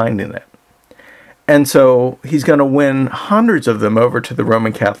used to finding it. And so he's going to win hundreds of them over to the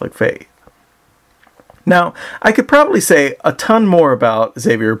Roman Catholic faith. Now, I could probably say a ton more about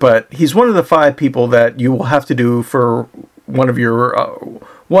Xavier, but he's one of the 5 people that you will have to do for one of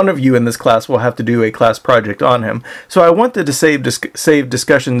you in this class will have to do a class project on him. So I wanted to save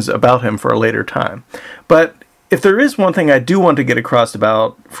discussions about him for a later time. But if there is one thing I do want to get across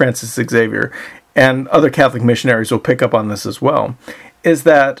about Francis Xavier, and other Catholic missionaries will pick up on this as well, is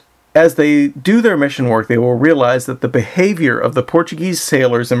that as they do their mission work, they will realize that the behavior of the Portuguese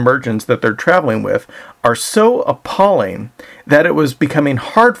sailors and merchants that they're traveling with are so appalling that it was becoming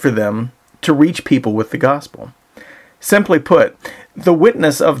hard for them to reach people with the gospel. Simply put, the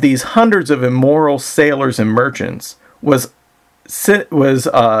witness of these hundreds of immoral sailors and merchants was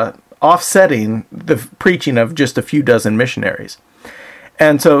offsetting the preaching of just a few dozen missionaries.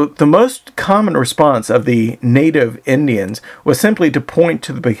 And so the most common response of the native Indians was simply to point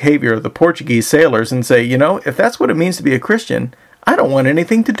to the behavior of the Portuguese sailors and say, if that's what it means to be a Christian, I don't want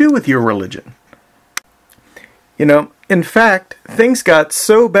anything to do with your religion. In fact, things got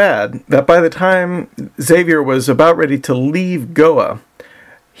so bad that by the time Xavier was about ready to leave Goa,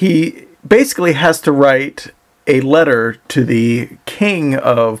 he basically has to write a letter to the King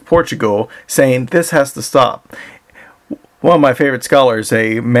of Portugal saying this has to stop. One of my favorite scholars,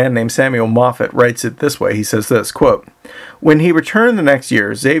 a man named Samuel Moffat, writes it this way. He says this, quote, "When he returned the next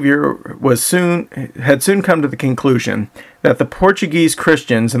year, Xavier had soon come to the conclusion that the Portuguese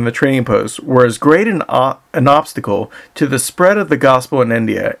Christians in the trading posts were as great an obstacle to the spread of the gospel in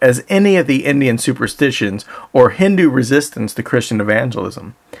India as any of the Indian superstitions or Hindu resistance to Christian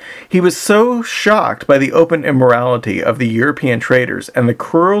evangelism. He was so shocked by the open immorality of the European traders and the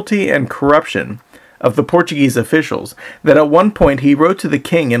cruelty and corruption of the Portuguese officials that at one point he wrote to the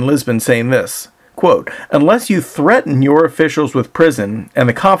king in Lisbon saying this, quote, unless you threaten your officials with prison and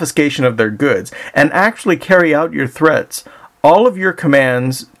the confiscation of their goods and actually carry out your threats, all of your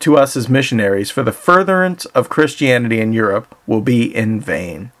commands to us as missionaries for the furtherance of Christianity in Europe will be in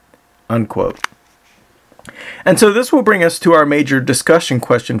vain," unquote. And so this will bring us to our major discussion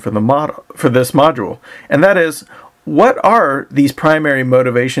question for this module, and that is, what are these primary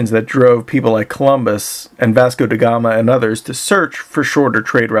motivations that drove people like Columbus and Vasco da Gama and others to search for shorter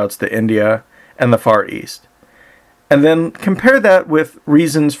trade routes to India and the Far East? And then compare that with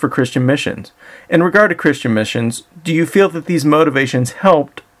reasons for Christian missions. In regard to Christian missions, do you feel that these motivations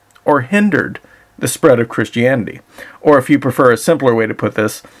helped or hindered the spread of Christianity. Or if you prefer a simpler way to put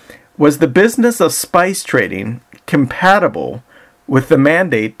this, was the business of spice trading compatible with the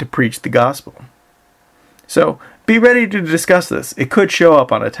mandate to preach the gospel? So, be ready to discuss this. It could show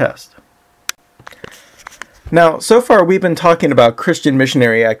up on a test. Now, so far we've been talking about Christian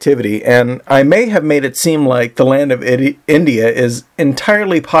missionary activity, and I may have made it seem like the land of India is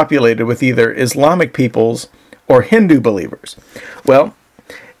entirely populated with either Islamic peoples or Hindu believers. Well,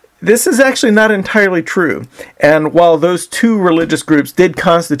 this is actually not entirely true, and while those two religious groups did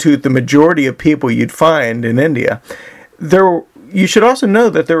constitute the majority of people you'd find in India, you should also know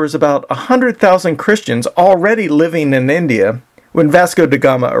that there was about 100,000 Christians already living in India when Vasco da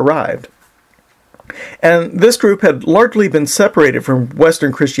Gama arrived. And this group had largely been separated from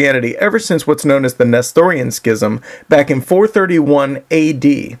Western Christianity ever since what's known as the Nestorian Schism back in 431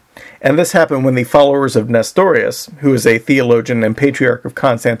 AD. And this happened when the followers of Nestorius, who was a theologian and patriarch of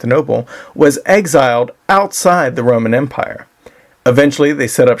Constantinople, was exiled outside the Roman Empire. Eventually, they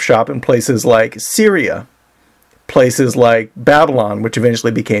set up shop in places like Syria, places like Babylon, which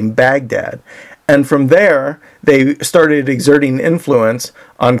eventually became Baghdad. And from there, they started exerting influence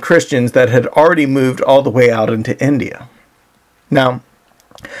on Christians that had already moved all the way out into India. Now,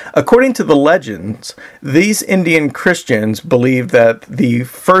 according to the legends, these Indian Christians believed that the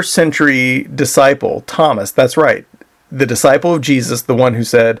first century disciple, Thomas, that's right, the disciple of Jesus, the one who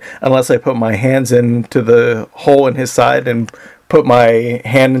said, unless I put my hands into the hole in his side and put my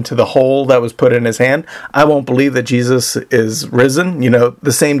hand into the hole that was put in his hand, I won't believe that Jesus is risen. You know,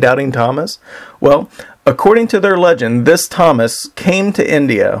 the same doubting Thomas. Well, according to their legend, this Thomas came to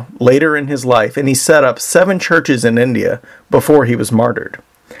India later in his life, and he set up 7 churches in India before he was martyred.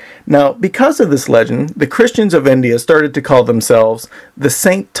 Now, because of this legend, the Christians of India started to call themselves the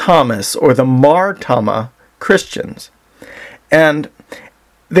St. Thomas or the Mar Thoma Christians. And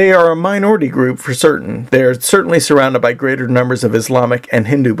they are a minority group for certain. They are certainly surrounded by greater numbers of Islamic and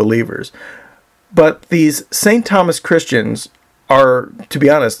Hindu believers. But these St. Thomas Christians are, to be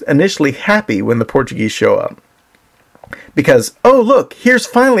honest, initially happy when the Portuguese show up. Because, oh look, here's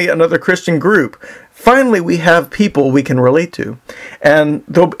finally another Christian group. Finally we have people we can relate to. And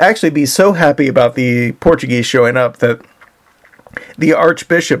they'll actually be so happy about the Portuguese showing up that the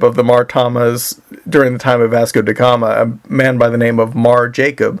Archbishop of the Mar Thomas during the time of Vasco da Gama, a man by the name of Mar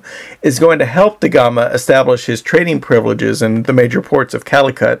Jacob, is going to help da Gama establish his trading privileges in the major ports of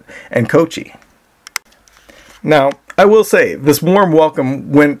Calicut and Kochi. Now, I will say, this warm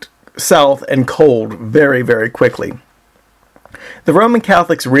welcome went south and cold very, very quickly. The Roman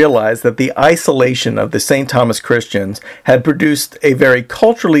Catholics realized that the isolation of the St. Thomas Christians had produced a very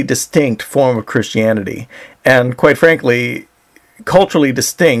culturally distinct form of Christianity, and quite frankly, culturally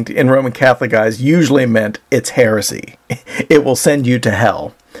distinct in Roman Catholic eyes usually meant it's heresy. It will send you to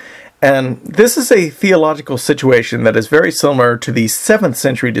hell. And this is a theological situation that is very similar to the 7th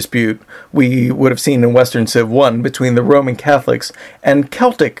century dispute we would have seen in Western Civ I between the Roman Catholics and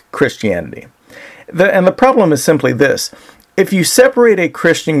Celtic Christianity. And the problem is simply this. If you separate a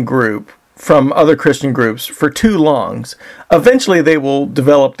Christian group from other Christian groups for too long, eventually they will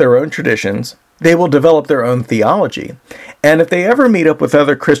develop their own traditions, they will develop their own theology, and if they ever meet up with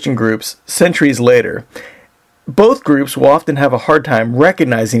other Christian groups centuries later, both groups will often have a hard time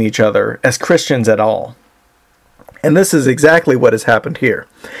recognizing each other as Christians at all. And this is exactly what has happened here.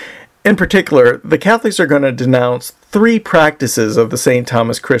 In particular, the Catholics are going to denounce 3 practices of the St.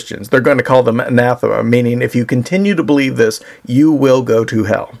 Thomas Christians. They're going to call them anathema, meaning if you continue to believe this, you will go to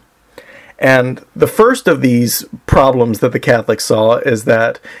hell. And the first of these problems that the Catholics saw is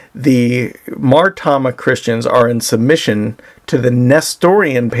that the Mar Thoma Christians are in submission to the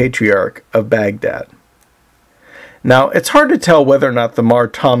Nestorian Patriarch of Baghdad. Now, it's hard to tell whether or not the Mar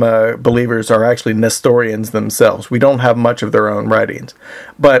Thoma believers are actually Nestorians themselves. We don't have much of their own writings.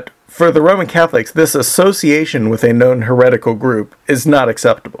 But for the Roman Catholics, this association with a known heretical group is not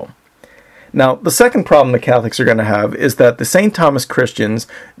acceptable. Now, the second problem the Catholics are going to have is that the St. Thomas Christians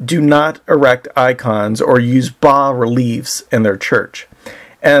do not erect icons or use bas-reliefs in their church.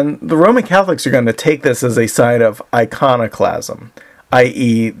 And the Roman Catholics are going to take this as a sign of iconoclasm,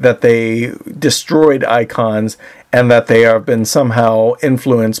 i.e. that they destroyed icons and that they have been somehow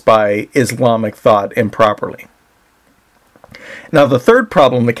influenced by Islamic thought improperly. Now, the third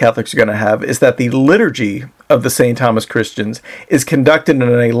problem the Catholics are going to have is that the liturgy of the St. Thomas Christians is conducted in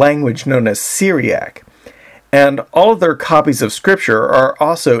a language known as Syriac. And all of their copies of Scripture are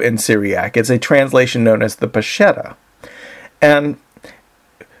also in Syriac. It's a translation known as the Peshitta. And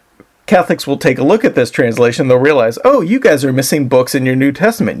Catholics will take a look at this translation. They'll realize, oh, you guys are missing books in your New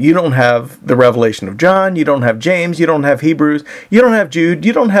Testament. You don't have the Revelation of John. You don't have James. You don't have Hebrews. You don't have Jude.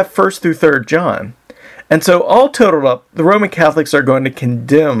 You don't have 1st through 3rd John. And so all totaled up, the Roman Catholics are going to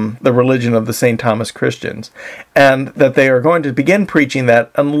condemn the religion of the St. Thomas Christians, and that they are going to begin preaching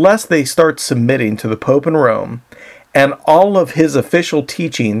that unless they start submitting to the Pope in Rome and all of his official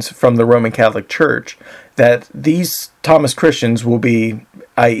teachings from the Roman Catholic Church, that these Thomas Christians will be,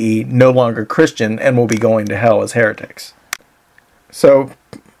 i.e., no longer Christian and will be going to hell as heretics. So,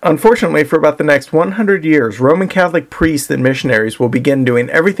 unfortunately, for about the next 100 years, Roman Catholic priests and missionaries will begin doing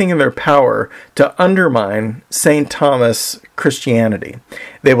everything in their power to undermine St. Thomas Christianity.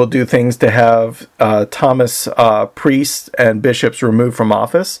 They will do things to have Thomas priests and bishops removed from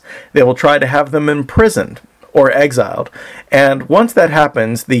office. They will try to have them imprisoned or exiled. And once that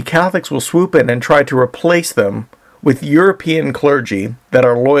happens, the Catholics will swoop in and try to replace them with European clergy that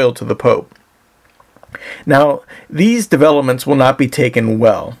are loyal to the Pope. Now, these developments will not be taken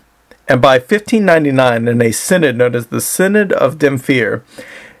well, and by 1599, in a synod known as the Synod of Damphir,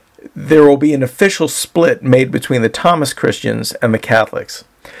 there will be an official split made between the Thomas Christians and the Catholics.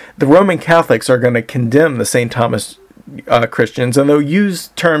 The Roman Catholics are going to condemn the St. Thomas Christians, and they'll use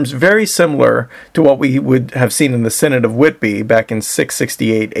terms very similar to what we would have seen in the Synod of Whitby back in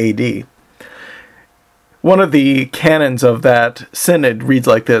 668 AD. One of the canons of that synod reads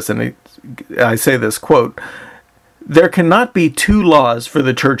like this, and I say this, quote, "There cannot be two laws for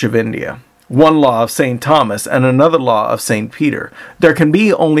the Church of India, one law of St. Thomas and another law of St. Peter. There can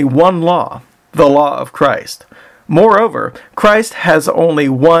be only one law, the law of Christ. Moreover, Christ has only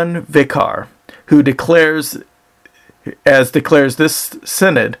one vicar, who declares this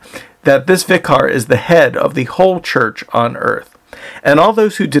synod, that this vicar is the head of the whole church on earth. And all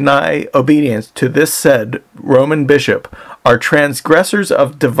those who deny obedience to this said Roman bishop are transgressors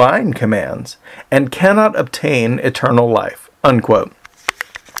of divine commands and cannot obtain eternal life." Unquote.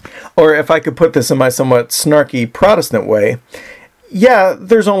 Or if I could put this in my somewhat snarky Protestant way, yeah,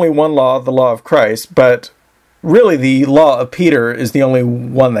 there's only one law, the law of Christ, but really the law of Peter is the only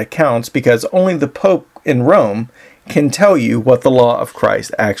one that counts, because only the Pope in Rome can tell you what the law of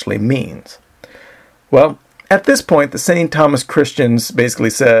Christ actually means. Well, at this point, the St. Thomas Christians basically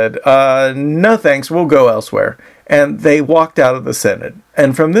said, no thanks, we'll go elsewhere. And they walked out of the synod.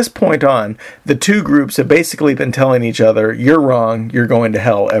 And from this point on, the two groups have basically been telling each other, you're wrong, you're going to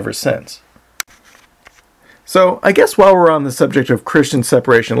hell ever since. So I guess while we're on the subject of Christian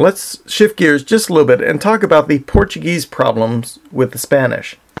separation, let's shift gears just a little bit and talk about the Portuguese problems with the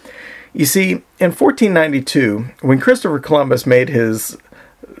Spanish. You see, in 1492, when Christopher Columbus made his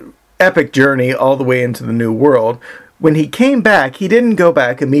epic journey all the way into the New World, when he came back, he didn't go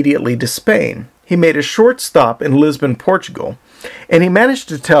back immediately to Spain. He made a short stop in Lisbon, Portugal, and he managed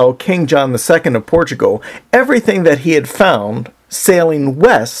to tell King John II of Portugal everything that he had found sailing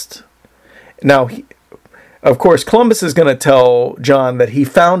west. Now, of course, Columbus is going to tell John that he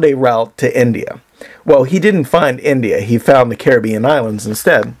found a route to India. Well, he didn't find India. He found the Caribbean islands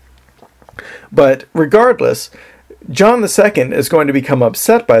instead. But regardless, John II is going to become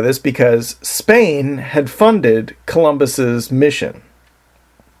upset by this because Spain had funded Columbus's mission.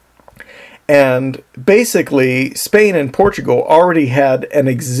 And basically, Spain and Portugal already had an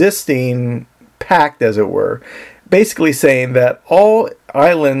existing pact, as it were, basically saying that all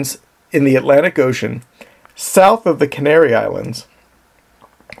islands in the Atlantic Ocean south of the Canary Islands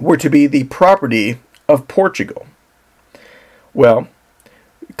were to be the property of Portugal. Well,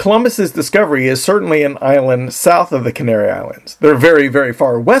 Columbus's discovery is certainly an island south of the Canary Islands. They're very, very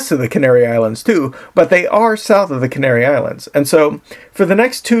far west of the Canary Islands too, but they are south of the Canary Islands. And so, for the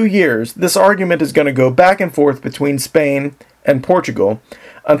next 2 years, this argument is going to go back and forth between Spain and Portugal,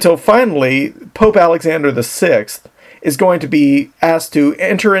 until finally Pope Alexander VI is going to be asked to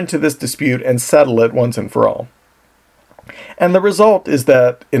enter into this dispute and settle it once and for all. And the result is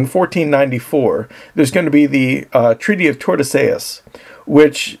that in 1494, there's going to be the Treaty of Tordesillas,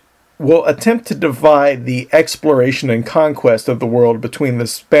 which will attempt to divide the exploration and conquest of the world between the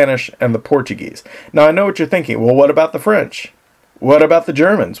Spanish and the Portuguese. Now, I know what you're thinking. Well, what about the French? What about the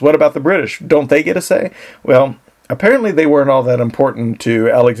Germans? What about the British? Don't they get a say? Well, apparently they weren't all that important to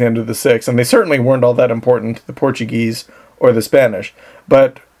Alexander VI, and they certainly weren't all that important to the Portuguese or the Spanish.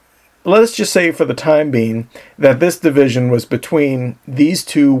 But let's just say for the time being that this division was between these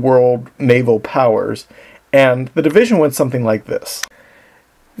two world naval powers, and the division went something like this.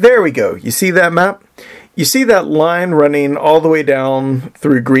 There we go. You see that map? You see that line running all the way down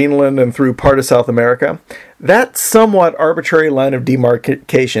through Greenland and through part of South America? That somewhat arbitrary line of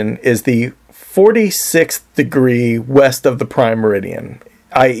demarcation is the 46th degree west of the prime meridian.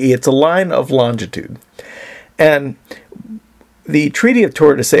 i.e. it's a line of longitude. And the Treaty of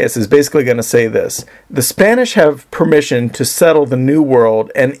Tordesillas is basically going to say this: the Spanish have permission to settle the New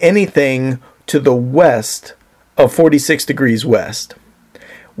World and anything to the west of 46 degrees west,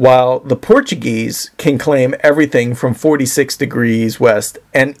 while the Portuguese can claim everything from 46 degrees west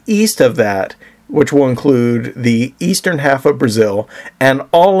and east of that, which will include the eastern half of Brazil and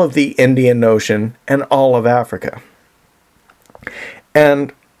all of the Indian Ocean and all of Africa.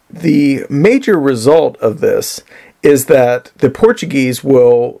 And the major result of this is that the Portuguese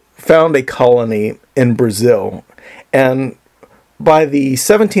will found a colony in Brazil, and by the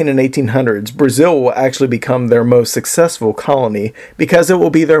 17 and 1800s, Brazil will actually become their most successful colony because it will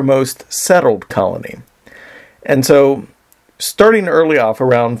be their most settled colony. And so, starting early off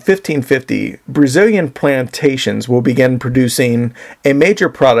around 1550, Brazilian plantations will begin producing a major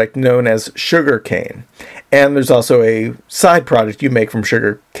product known as sugar cane. And there's also a side product you make from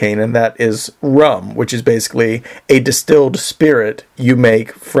sugar cane, and that is rum, which is basically a distilled spirit you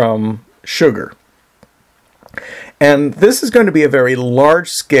make from sugar. And this is going to be a very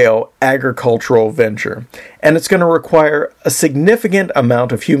large-scale agricultural venture, and it's going to require a significant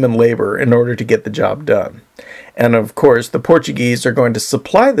amount of human labor in order to get the job done. And of course, the Portuguese are going to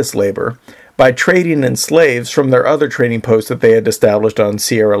supply this labor by trading in slaves from their other trading posts that they had established on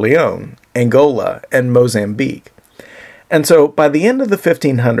Sierra Leone, Angola, and Mozambique. And so, by the end of the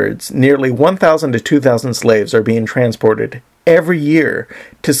 1500s, nearly 1,000 to 2,000 slaves are being transported every year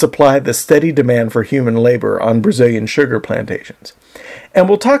to supply the steady demand for human labor on Brazilian sugar plantations. And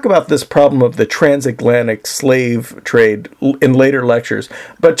we'll talk about this problem of the transatlantic slave trade in later lectures,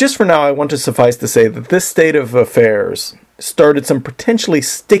 but just for now I want to suffice to say that this state of affairs started some potentially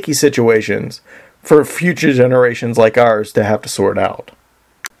sticky situations for future generations like ours to have to sort out.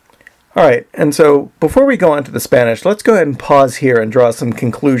 Alright, and so before we go on to the Spanish, let's go ahead and pause here and draw some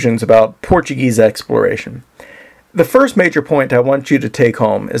conclusions about Portuguese exploration. The first major point I want you to take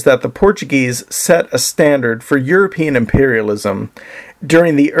home is that the Portuguese set a standard for European imperialism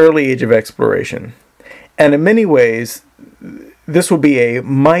during the early age of exploration. And in many ways, this will be a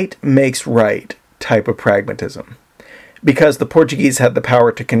might makes right type of pragmatism. Because the Portuguese had the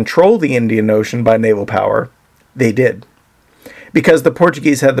power to control the Indian Ocean by naval power, they did. Because the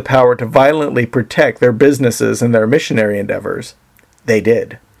Portuguese had the power to violently protect their businesses and their missionary endeavors, they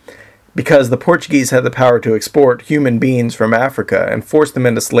did. Because the Portuguese had the power to export human beings from Africa and force them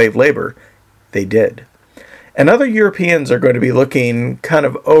into slave labor, they did. And other Europeans are going to be looking kind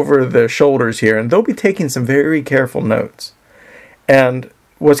of over their shoulders here, and they'll be taking some very careful notes. And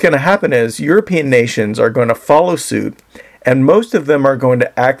what's going to happen is European nations are going to follow suit, and most of them are going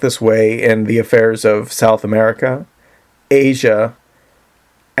to act this way in the affairs of South America, Asia,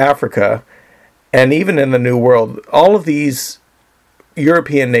 Africa, and even in the New World. All of these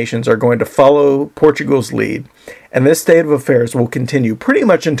European nations are going to follow Portugal's lead, and this state of affairs will continue pretty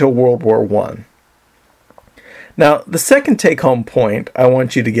much until World War I. Now, the second take-home point I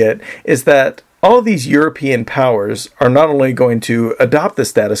want you to get is that all of these European powers are not only going to adopt the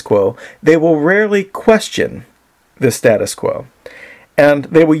status quo, they will rarely question the status quo. And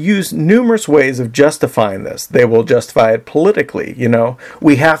they will use numerous ways of justifying this. They will justify it politically.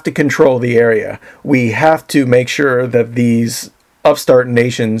 We have to control the area. We have to make sure that these upstart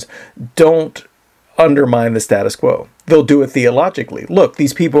nations don't undermine the status quo. They'll do it theologically. Look,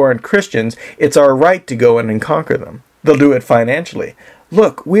 these people aren't Christians. It's our right to go in and conquer them. They'll do it financially.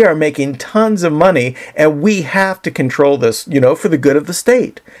 Look, we are making tons of money, and we have to control this, for the good of the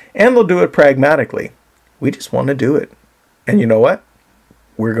state. And they'll do it pragmatically. We just want to do it. And you know what?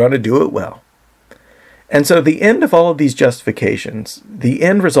 We're going to do it well. And so the end of all of these justifications, the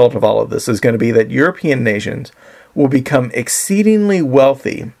end result of all of this is going to be that European nations will become exceedingly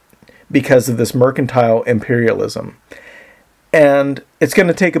wealthy because of this mercantile imperialism. And it's going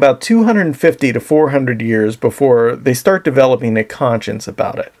to take about 250 to 400 years before they start developing a conscience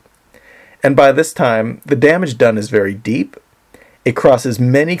about it. And by this time, the damage done is very deep, it crosses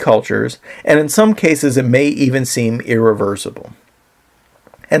many cultures, and in some cases it may even seem irreversible.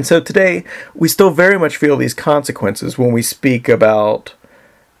 And so today, we still very much feel these consequences when we speak about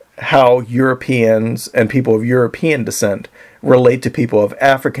how Europeans and people of European descent relate to people of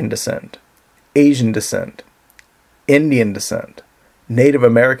African descent, Asian descent, Indian descent, Native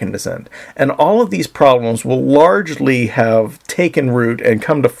American descent. And all of these problems will largely have taken root and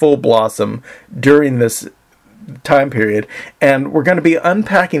come to full blossom during this time period. And we're going to be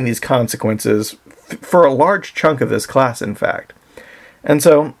unpacking these consequences for a large chunk of this class, in fact. And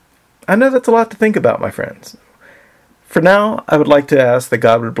so, I know that's a lot to think about, my friends. For now, I would like to ask that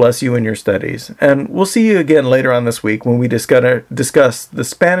God would bless you in your studies, and we'll see you again later on this week when we discuss the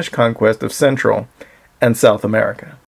Spanish conquest of Central and South America.